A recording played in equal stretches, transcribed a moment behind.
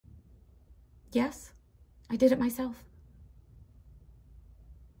Yes, I did it myself.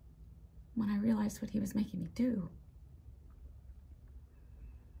 When I realized what he was making me do,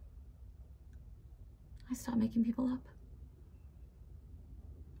 I stopped making people up.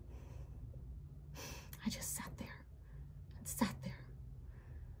 I just sat there and sat there.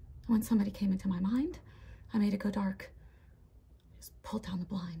 And when somebody came into my mind, I made it go dark. I just pulled down the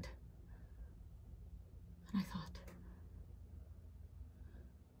blind. And I thought,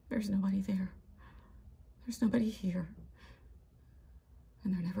 there's nobody there. There's nobody here.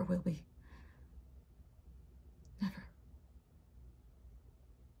 And there never will be. Never.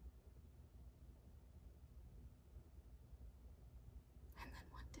 And then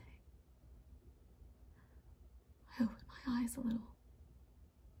one day, I opened my eyes a little.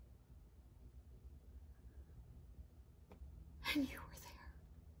 And you were there.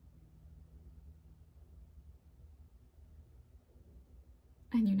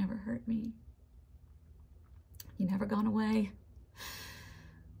 And you never hurt me. You never gone away.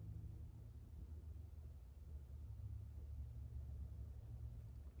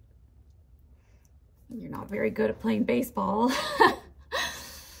 You're not very good at playing baseball,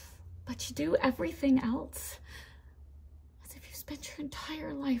 but you do everything else as if you spent your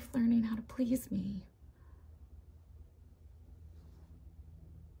entire life learning how to please me.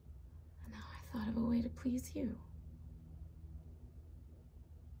 And now I thought of a way to please you.